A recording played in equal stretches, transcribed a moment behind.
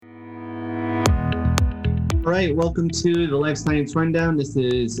All right, welcome to the Life Science Rundown. This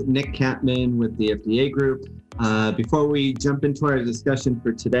is Nick Catman with the FDA Group. Before we jump into our discussion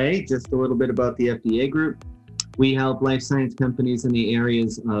for today, just a little bit about the FDA Group. We help life science companies in the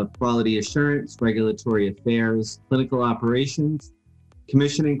areas of quality assurance, regulatory affairs, clinical operations,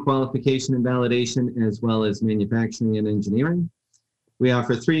 commissioning, qualification, and validation, as well as manufacturing and engineering. We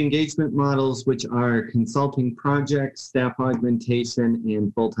offer 3 engagement models, which are consulting projects, staff augmentation,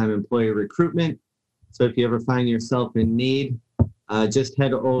 and full-time employee recruitment. So if you ever find yourself in need, just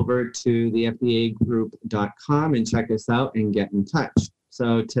head over to thefdagroup.com and check us out and get in touch.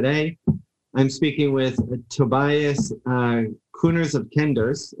 So today, I'm speaking with Tobias Koeners of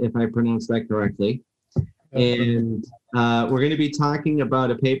Kenders, if I pronounced that correctly. And we're going to be talking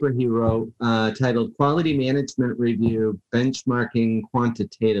about a paper he wrote titled Quality Management Review, Benchmarking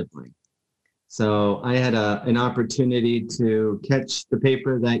Quantitatively. So I had an opportunity to catch the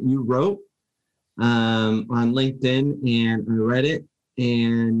paper that you wrote on LinkedIn, and I read it.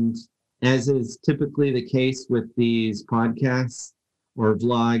 And as is typically the case with these podcasts or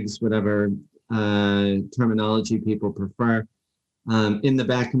vlogs, whatever terminology people prefer, in the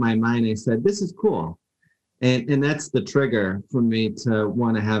back of my mind, I said, this is cool. And that's the trigger for me to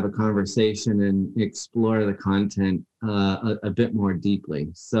want to have a conversation and explore the content a bit more deeply.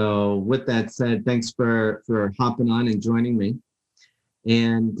 So with that said, thanks for hopping on and joining me.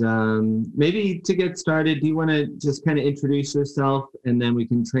 And maybe to get started, do you want to just kind of introduce yourself, and then we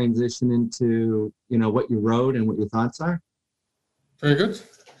can transition into, what you wrote and what your thoughts are? Very good.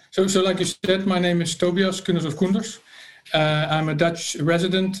 So like you said, my name is Tobias Koeners of Kenders. I'm a Dutch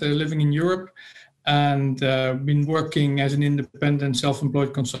resident living in Europe, and been working as an independent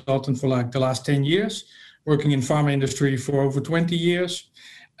self-employed consultant for like the last 10 years, working in pharma industry for over 20 years,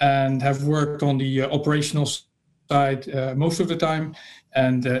 and have worked on the operational side most of the time,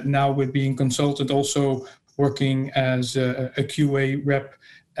 and now with being consultant also working as a QA rep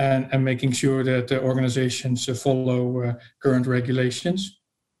and making sure that the organizations follow current regulations.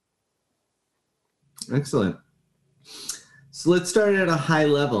 Excellent. So let's start at a high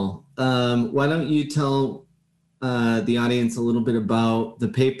level. Why don't you tell the audience a little bit about the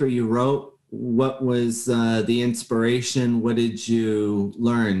paper you wrote? What was the inspiration? What did you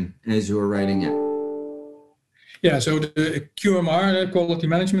learn as you were writing it? Yeah, so the QMR, the Quality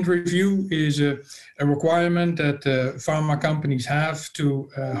Management Review, is a requirement that pharma companies have to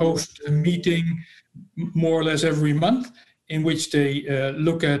host a meeting more or less every month, in which they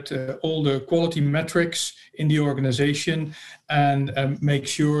look at all the quality metrics in the organization and make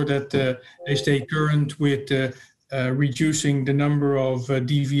sure that they stay current with reducing the number of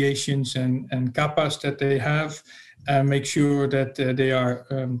deviations and CAPAs that they have, and make sure that they are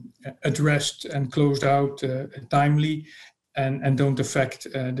addressed and closed out timely and don't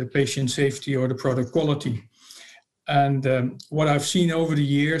affect the patient safety or the product quality. And what I've seen over the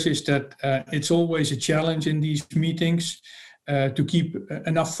years is that it's always a challenge in these meetings to keep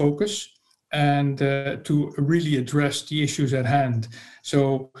enough focus and to really address the issues at hand.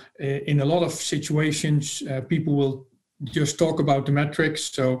 So in a lot of situations, people will just talk about the metrics.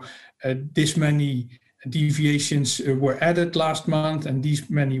 So this many deviations were added last month, and these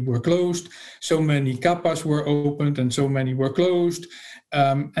many were closed. So many CAPAs were opened, and so many were closed.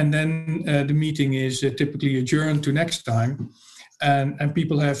 And then the meeting is typically adjourned to next time. And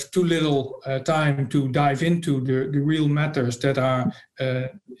people have too little time to dive into the real matters that are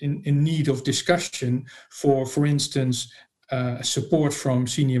in need of discussion for instance, support from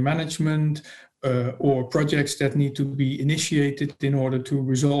senior management, or projects that need to be initiated in order to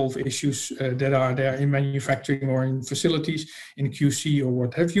resolve issues that are there in manufacturing or in facilities, in QC or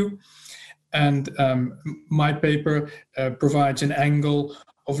what have you. And my paper provides an angle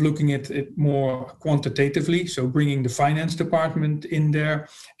of looking at it more quantitatively, so bringing the finance department in there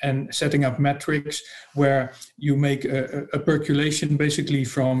and setting up metrics where you make a percolation basically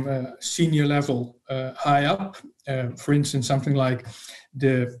from senior level high up, for instance, something like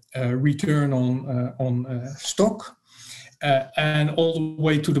the return on stock, and all the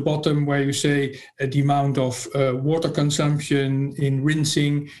way to the bottom where you say the amount of water consumption in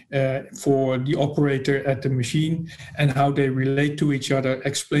rinsing for the operator at the machine and how they relate to each other,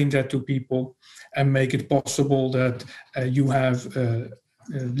 explain that to people and make it possible that you have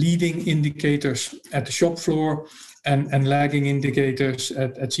leading indicators at the shop floor and lagging indicators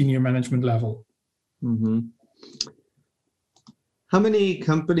at senior management level. Mm-hmm. How many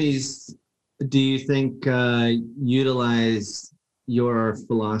companies do you think utilize your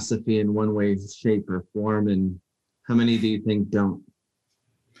philosophy in one way, shape, or form, and how many do you think don't?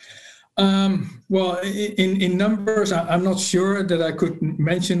 Well, in numbers, I'm not sure that I could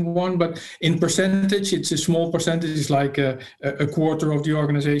mention one, but in percentage, it's a small percentage. It's like a quarter of the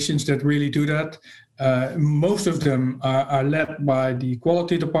organizations that really do that. Most of them are led by the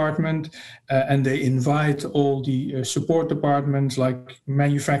quality department, and they invite all the support departments like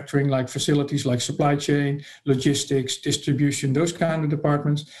manufacturing, like facilities, like supply chain, logistics, distribution, those kind of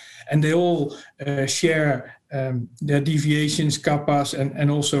departments. And they all share their deviations, kappas,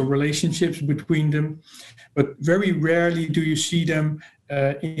 and also relationships between them. But very rarely do you see them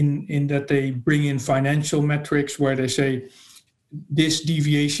in that they bring in financial metrics where they say, this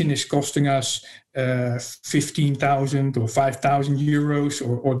deviation is costing us 15,000 or 5,000 euros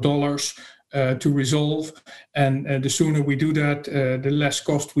or dollars to resolve. And the sooner we do that, the less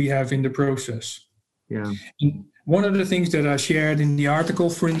cost we have in the process. Yeah. And one of the things that I shared in the article,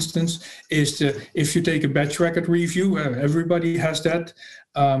 for instance, is if you take a batch record review, everybody has that.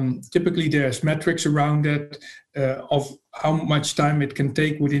 Typically, there's metrics around that of how much time it can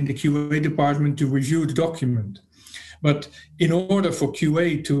take within the QA department to review the document. But in order for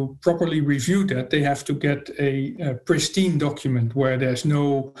QA to properly review that, they have to get a pristine document where there's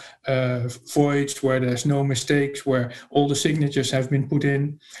no voids, where there's no mistakes, where all the signatures have been put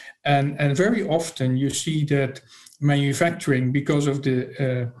in. And very often you see that manufacturing, because of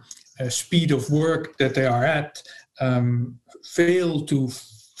the speed of work that they are at, fail to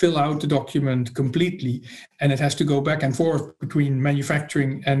fill out the document completely, and it has to go back and forth between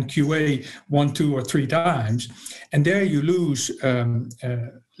manufacturing and QA 1, 2, or 3 times. And there you lose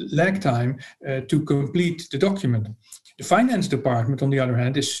lag time to complete the document. The finance department, on the other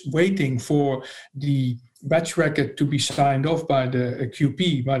hand, is waiting for the batch record to be signed off by the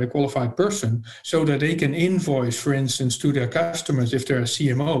QP, by the qualified person, so that they can invoice, for instance, to their customers if they're a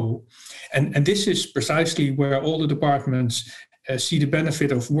CMO. And this is precisely where all the departments see the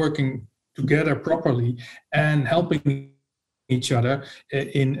benefit of working together properly and helping each other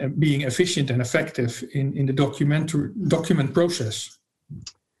in being efficient and effective in the document process.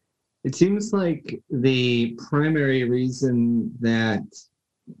 It seems like the primary reason that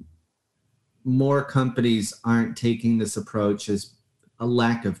more companies aren't taking this approach is a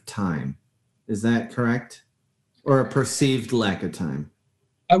lack of time. Is that correct? Or a perceived lack of time?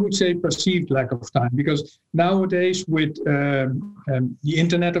 I would say perceived lack of time, because nowadays with the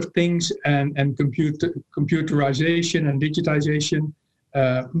Internet of Things and computerization and digitization,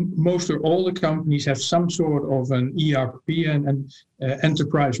 most or all the companies have some sort of an ERP and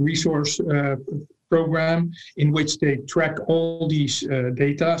enterprise resource program in which they track all these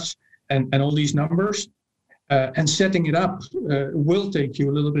data and all these numbers. And setting it up will take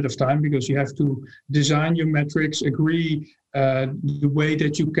you a little bit of time, because you have to design your metrics, agree the way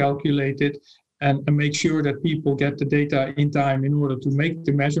that you calculate it, and make sure that people get the data in time in order to make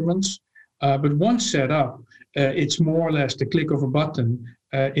the measurements. But once set up, it's more or less the click of a button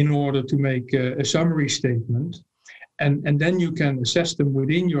in order to make a summary statement. And then you can assess them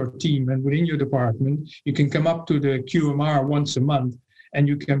within your team and within your department. You can come up to the QMR once a month, and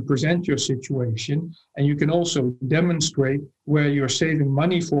you can present your situation, and you can also demonstrate where you're saving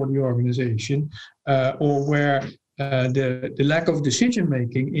money for the organization, or where the lack of decision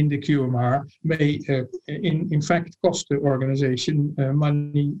making in the QMR may in fact cost the organization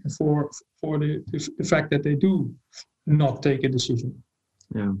money for the fact that they do not take a decision.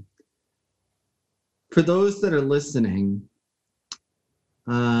 Yeah. For those that are listening,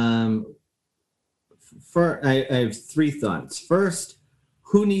 I have 3 thoughts. First,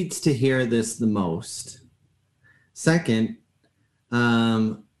 who needs to hear this the most? Second,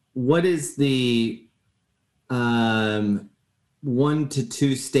 what is the 1 to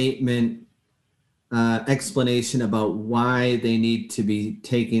 2 statement explanation about why they need to be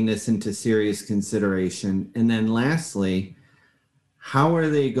taking this into serious consideration? And then lastly, how are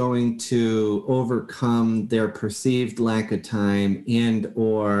they going to overcome their perceived lack of time and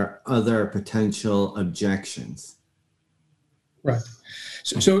or other potential objections? Right.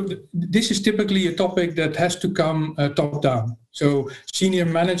 So this is typically a topic that has to come top down. So senior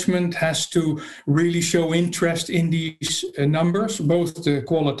management has to really show interest in these numbers, both the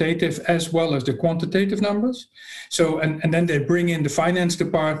qualitative as well as the quantitative numbers. So and then they bring in the finance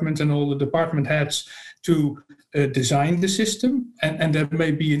department and all the department heads to design the system. And that may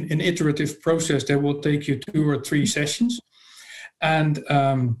be an iterative process that will take you 2 or 3 sessions. And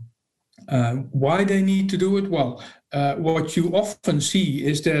Why they need to do it? Well, what you often see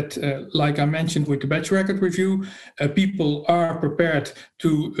is that, like I mentioned with the batch record review, people are prepared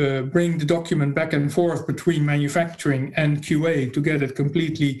to bring the document back and forth between manufacturing and QA to get it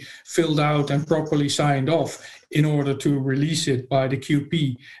completely filled out and properly signed off in order to release it by the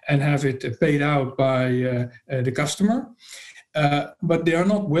QP and have it paid out by the customer. But they are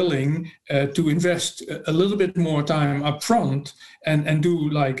not willing to invest a little bit more time upfront and do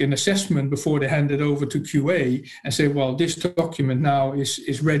like an assessment before they hand it over to QA and say, well, this document now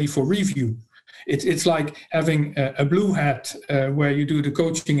is ready for review. It's like having a blue hat where you do the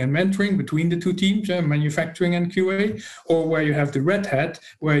coaching and mentoring between the two teams, manufacturing and QA, or where you have the red hat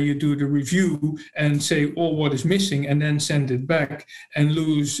where you do the review and say, oh, what is missing, and then send it back and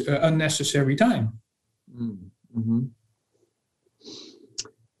lose unnecessary time. Mm-hmm.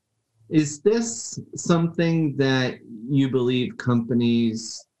 Is this something that you believe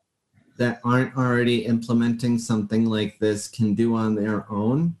companies that aren't already implementing something like this can do on their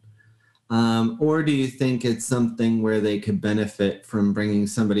own? Or do you think it's something where they could benefit from bringing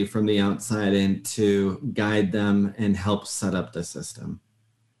somebody from the outside in to guide them and help set up the system?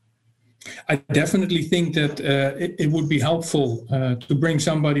 I definitely think that it would be helpful to bring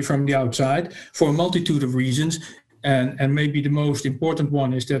somebody from the outside for a multitude of reasons. And maybe the most important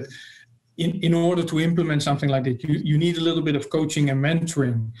one is that in order to implement something like that, you need a little bit of coaching and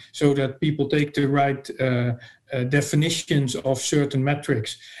mentoring so that people take the right definitions of certain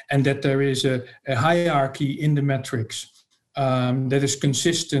metrics and that there is a hierarchy in the metrics that is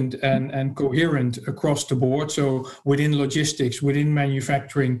consistent and coherent across the board. So within logistics, within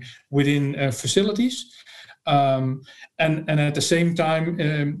manufacturing, within facilities. And at the same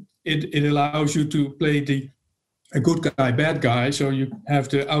time, it allows you to play a good guy, bad guy. So you have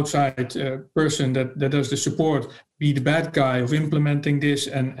the outside person that does the support be the bad guy of implementing this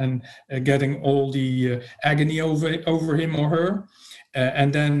and getting all the agony over him or her.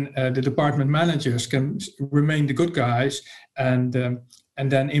 And then the department managers can remain the good guys and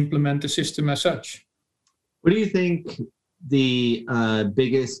then implement the system as such. What do you think the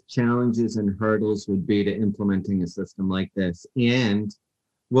biggest challenges and hurdles would be to implementing a system like this? And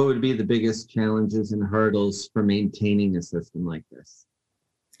what would be the biggest challenges and hurdles for maintaining a system like this?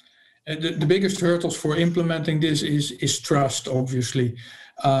 The biggest hurdles for implementing this is trust, obviously.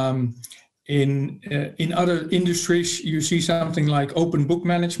 In other industries, you see something like open book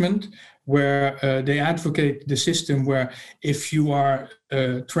management, where they advocate the system where if you are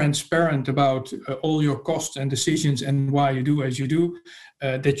transparent about all your costs and decisions and why you do as you do,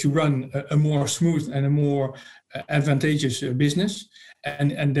 that you run a more smooth and a more advantageous business.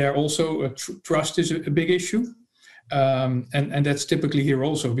 And there also trust is a big issue. And that's typically here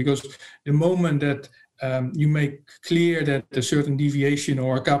also, because the moment that you make clear that a certain deviation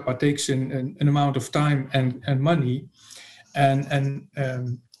or a kappa takes an amount of time and money, and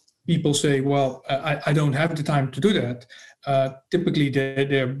people say, well, I don't have the time to do that. Typically,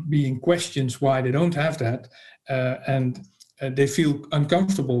 there being questions why they don't have that, and they feel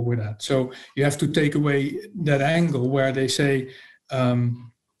uncomfortable with that. So you have to take away that angle where they say,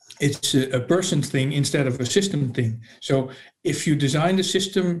 it's a person thing instead of a system thing. So if you design the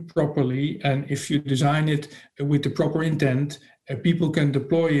system properly and if you design it with the proper intent, people can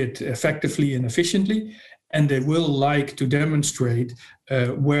deploy it effectively and efficiently, and they will like to demonstrate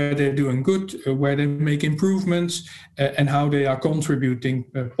where they're doing good, where they make improvements, and how they are contributing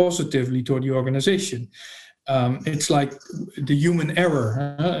positively to the organization. It's like the human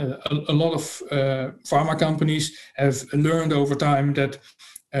error. A lot of pharma companies have learned over time that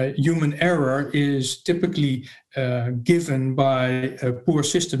human error is typically given by poor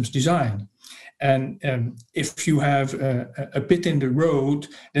systems design. And if you have a pit in the road,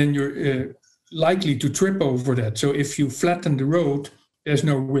 then you're likely to trip over that. So if you flatten the road, there's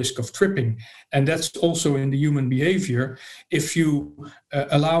no risk of tripping. And that's also in the human behavior. If you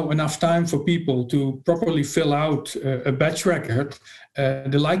allow enough time for people to properly fill out a batch record,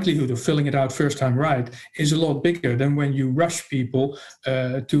 the likelihood of filling it out first time right is a lot bigger than when you rush people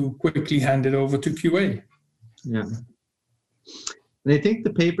to quickly hand it over to QA. Yeah. And I think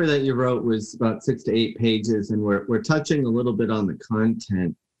the paper that you wrote was about 6 to 8 pages, and we're touching a little bit on the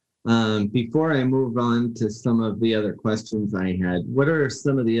content. Before I move on to some of the other questions I had, what are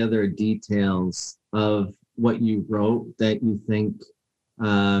some of the other details of what you wrote that you think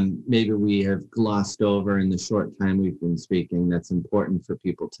maybe we have glossed over in the short time we've been speaking that's important for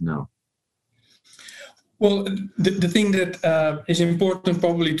people to know? Well, the thing that is important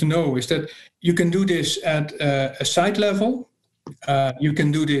probably to know is that you can do this at a site level, you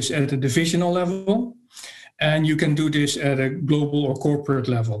can do this at a divisional level, and you can do this at a global or corporate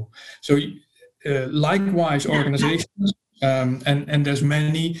level. So likewise, organizations, and there's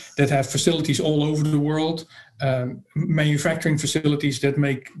many that have facilities all over the world, manufacturing facilities that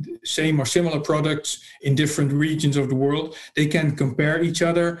make same or similar products in different regions of the world. They can compare each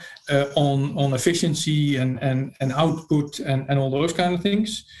other on efficiency and output and all those kind of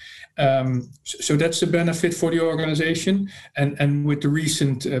things. So that's a benefit for the organization. And with the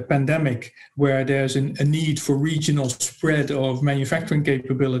recent pandemic, where there's a need for regional spread of manufacturing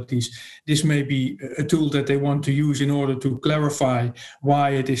capabilities, this may be a tool that they want to use in order to clarify why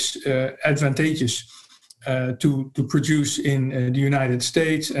it is advantageous to produce in the United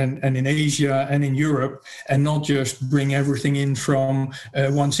States and in Asia and in Europe, and not just bring everything in from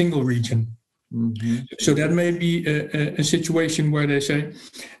one single region. Mm-hmm. So that may be a situation where they say,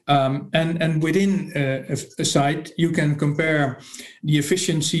 and within a site, you can compare the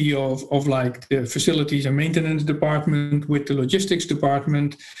efficiency of like the facilities and maintenance department with the logistics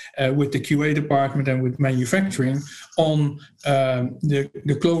department, with the QA department, and with manufacturing on the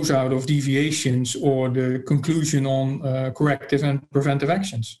closeout of deviations or the conclusion on corrective and preventive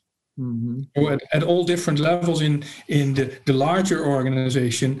actions. Mm-hmm. So at all different levels in the larger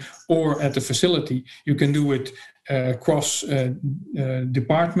organization or at the facility, you can do it cross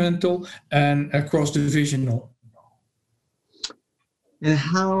departmental and cross divisional. And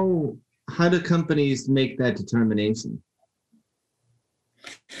how do companies make that determination?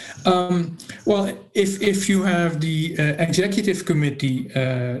 Well, if you have the executive committee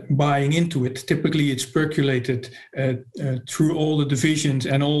buying into it, typically it's percolated through all the divisions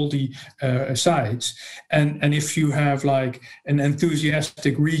and all the sides. And if you have like an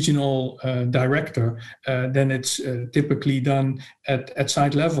enthusiastic regional director, then it's typically done at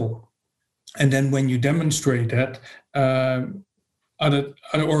site level. And then when you demonstrate that, other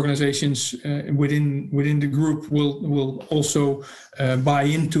organizations within the group will also buy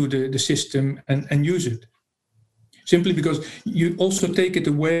into the system and use it. Simply because you also take it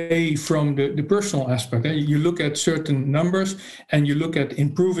away from the personal aspect. You look at certain numbers and you look at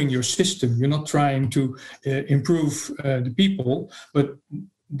improving your system. You're not trying to improve the people, but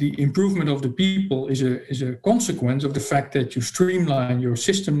the improvement of the people is a consequence of the fact that you streamline your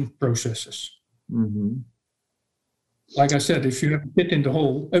system processes. Mm-hmm. Like I said, if you have a pit in the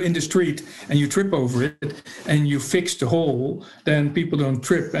hole in the street and you trip over it and you fix the hole, then people don't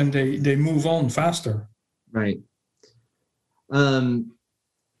trip and they move on faster. Right. And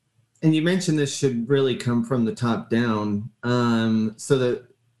you mentioned this should really come from the top down. So the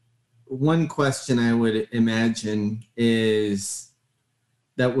one question I would imagine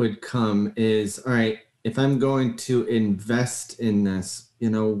that would come is, all right, if I'm going to invest in this,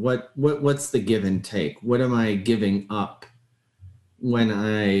 what's the give and take? What am I giving up when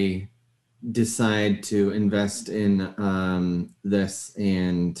I decide to invest in this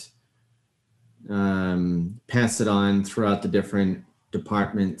and pass it on throughout the different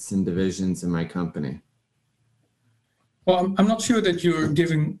departments and divisions in my company? Well, I'm not sure that you're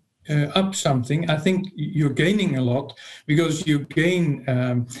giving up something. I think you're gaining a lot because you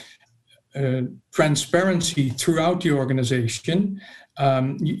gain transparency throughout the organization.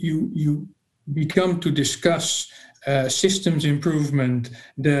 You become to discuss systems improvement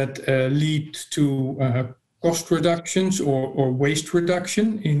that lead to cost reductions or waste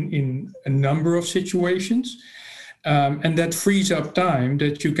reduction in a number of situations. And that frees up time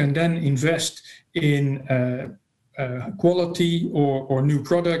that you can then invest in quality or new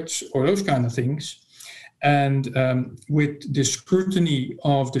products or those kind of things. And with the scrutiny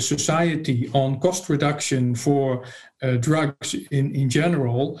of the society on cost reduction for drugs in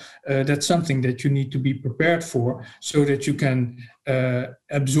general, that's something that you need to be prepared for so that you can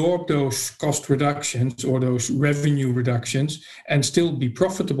absorb those cost reductions or those revenue reductions and still be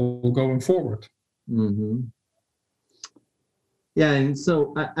profitable going forward. Mm-hmm. Yeah, and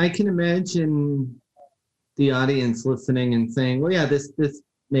so I can imagine the audience listening and saying, well, yeah, this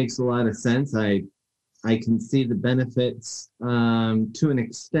makes a lot of sense. I can see the benefits to an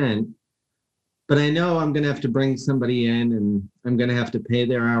extent, but I know I'm going to have to bring somebody in and I'm going to have to pay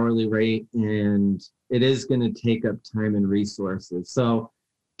their hourly rate, and it is going to take up time and resources. So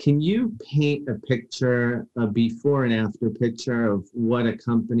can you paint a picture, a before and after picture of what a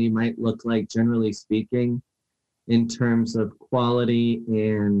company might look like, generally speaking, in terms of quality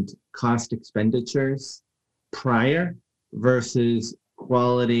and cost expenditures prior versus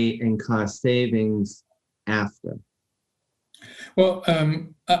quality and cost savings after? Well,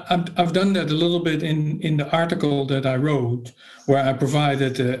 I've done that a little bit in the article that I wrote, where I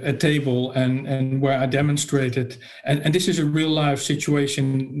provided a table and where I demonstrated, and this is a real life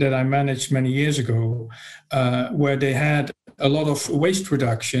situation that I managed many years ago, where they had a lot of waste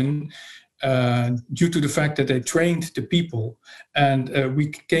reduction due to the fact that they trained the people. And we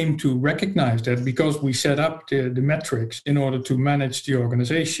came to recognize that because we set up the metrics in order to manage the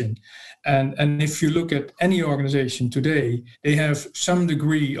organization. And if you look at any organization today, they have some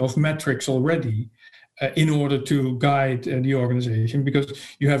degree of metrics already in order to guide the organization, because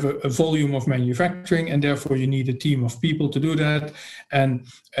you have a volume of manufacturing and therefore you need a team of people to do that. And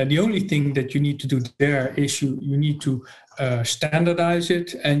the only thing that you need to do there is you need to standardize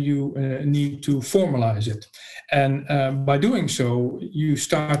it, and you need to formalize it. And by doing so, you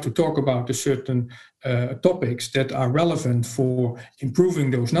start to talk about the certain topics that are relevant for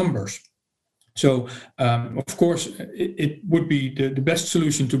improving those numbers. So, of course, it would be the best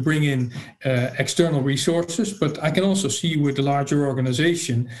solution to bring in external resources, but I can also see with a larger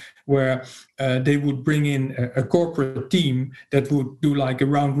organization where they would bring in a corporate team that would do like a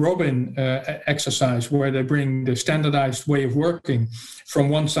round robin exercise, where they bring the standardized way of working from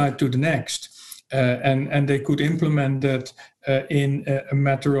one side to the next. And they could implement that in a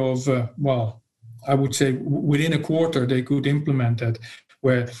matter of, I would say within a quarter, they could implement that,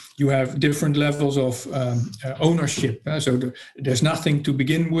 where you have different levels of ownership. So there's nothing to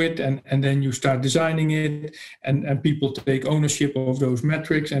begin with, and then you start designing it, and people take ownership of those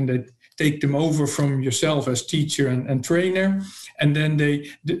metrics, and they take them over from yourself as teacher and trainer, and then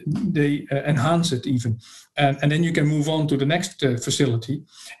they enhance it even. And then you can move on to the next facility,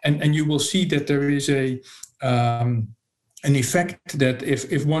 and you will see that there is an effect that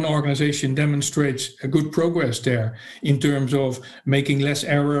if one organization demonstrates a good progress there in terms of making less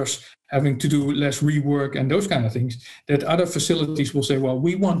errors, having to do less rework and those kind of things, that other facilities will say, well,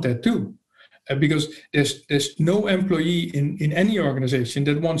 we want that too. Because there's no employee in any organization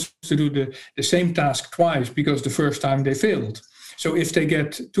that wants to do the same task twice because the first time they failed. So if they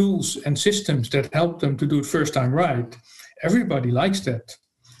get tools and systems that help them to do it first time right, everybody likes that.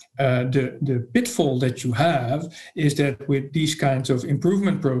 The pitfall that you have is that with these kinds of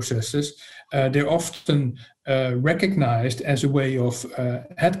improvement processes, they're often recognized as a way of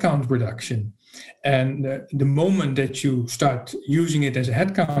headcount reduction. And the moment that you start using it as a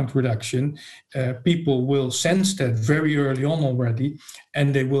headcount reduction, people will sense that very early on already,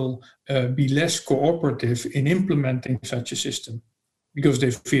 and they will be less cooperative in implementing such a system because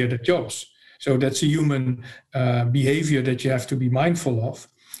they fear their jobs. So that's a human behavior that you have to be mindful of.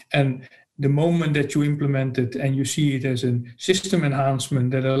 And the moment that you implement it and you see it as a system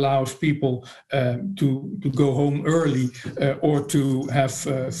enhancement that allows people to go home early or to have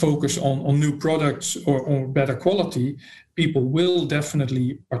focus on new products or better quality, people will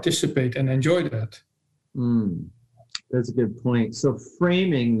definitely participate and enjoy that. That's a good point. So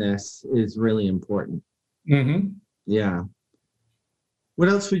framing this is really important. Mm-hmm. Yeah. What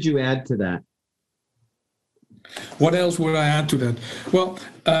else would you add to that? What else would I add to that? Well,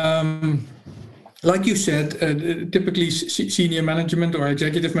 like you said, typically senior management or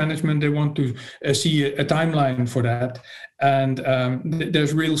executive management, they want to see a timeline for that. And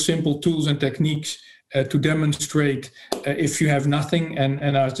there's real simple tools and techniques to demonstrate if you have nothing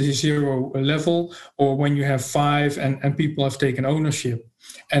and are at the zero level, or when you have 5 and people have taken ownership.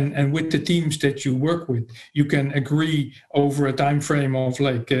 And with the teams that you work with, you can agree over a time frame of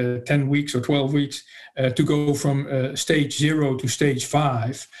like 10 weeks or 12 weeks to go from stage 0 to stage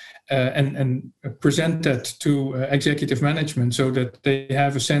 5 and present that to executive management so that they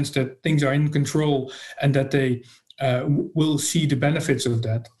have a sense that things are in control and that they will see the benefits of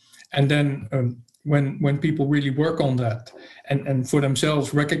that. And then when people really work on that and for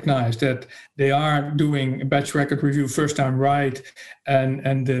themselves recognize that they are doing a batch record review first time right,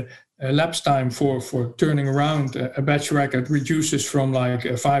 and the lapse time for turning around a batch record reduces from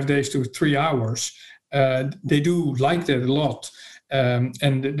like 5 days to 3 hours, they do like that a lot. And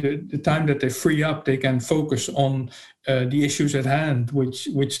the time that they free up, they can focus on the issues at hand,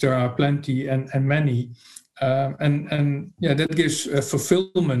 which there are plenty and many. And that gives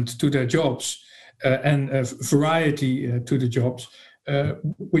fulfillment to their jobs. And a variety to the jobs,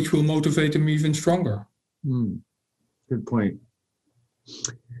 which will motivate them even stronger. Good point.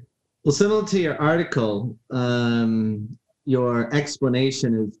 Well, similar to your article, your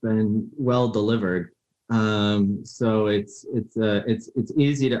explanation has been well delivered. So it's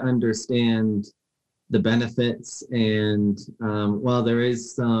easy to understand the benefits, and while there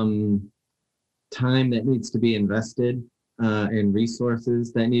is some time that needs to be invested and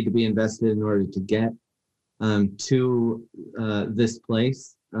resources that need to be invested in order to get to this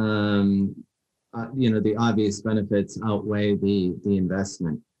place, the obvious benefits outweigh the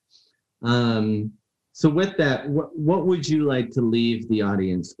investment. So with that, what would you like to leave the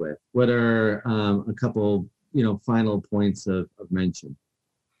audience with? What are a couple, final points of mention?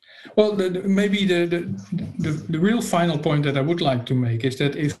 Well, maybe the real final point that I would like to make is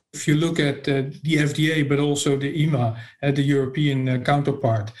that if you look at the FDA, but also the EMA, the European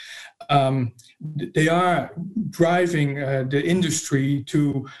counterpart, they are driving the industry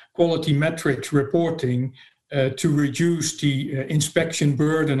to quality metrics reporting to reduce the inspection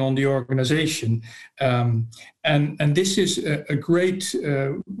burden on the organization. And this is a great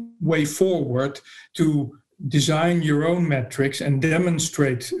way forward to design your own metrics and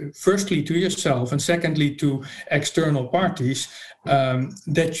demonstrate, firstly to yourself and secondly to external parties,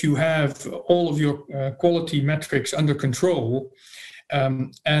 that you have all of your quality metrics under control.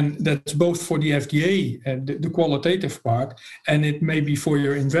 And that's both for the FDA, the qualitative part, and it may be for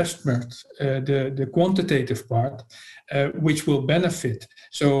your investment, the quantitative part, which will benefit.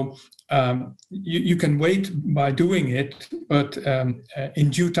 So you can wait by doing it, but in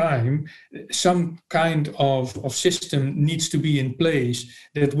due time, some kind of system needs to be in place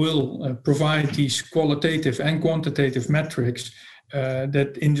that will provide these qualitative and quantitative metrics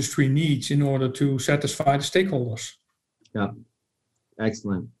that industry needs in order to satisfy the stakeholders. Yeah.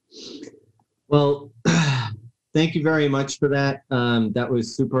 Excellent. Well, thank you very much for that. That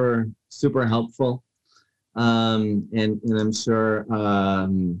was super, super helpful. And I'm sure,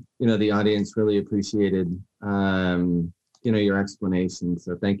 the audience really appreciated, your explanation.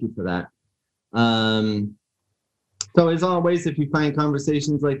 So thank you for that. So as always, if you find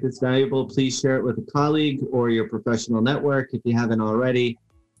conversations like this valuable, please share it with a colleague or your professional network. If you haven't already,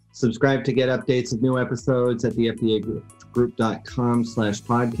 subscribe to get updates of new episodes at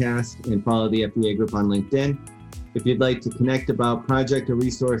thefdagroup.com/podcast and follow the FDA Group on LinkedIn. If you'd like to connect about project or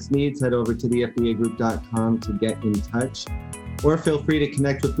resource needs, head over to thefdagroup.com to get in touch, or feel free to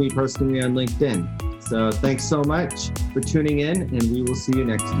connect with me personally on LinkedIn. So thanks so much for tuning in, and we will see you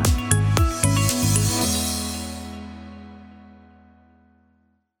next time.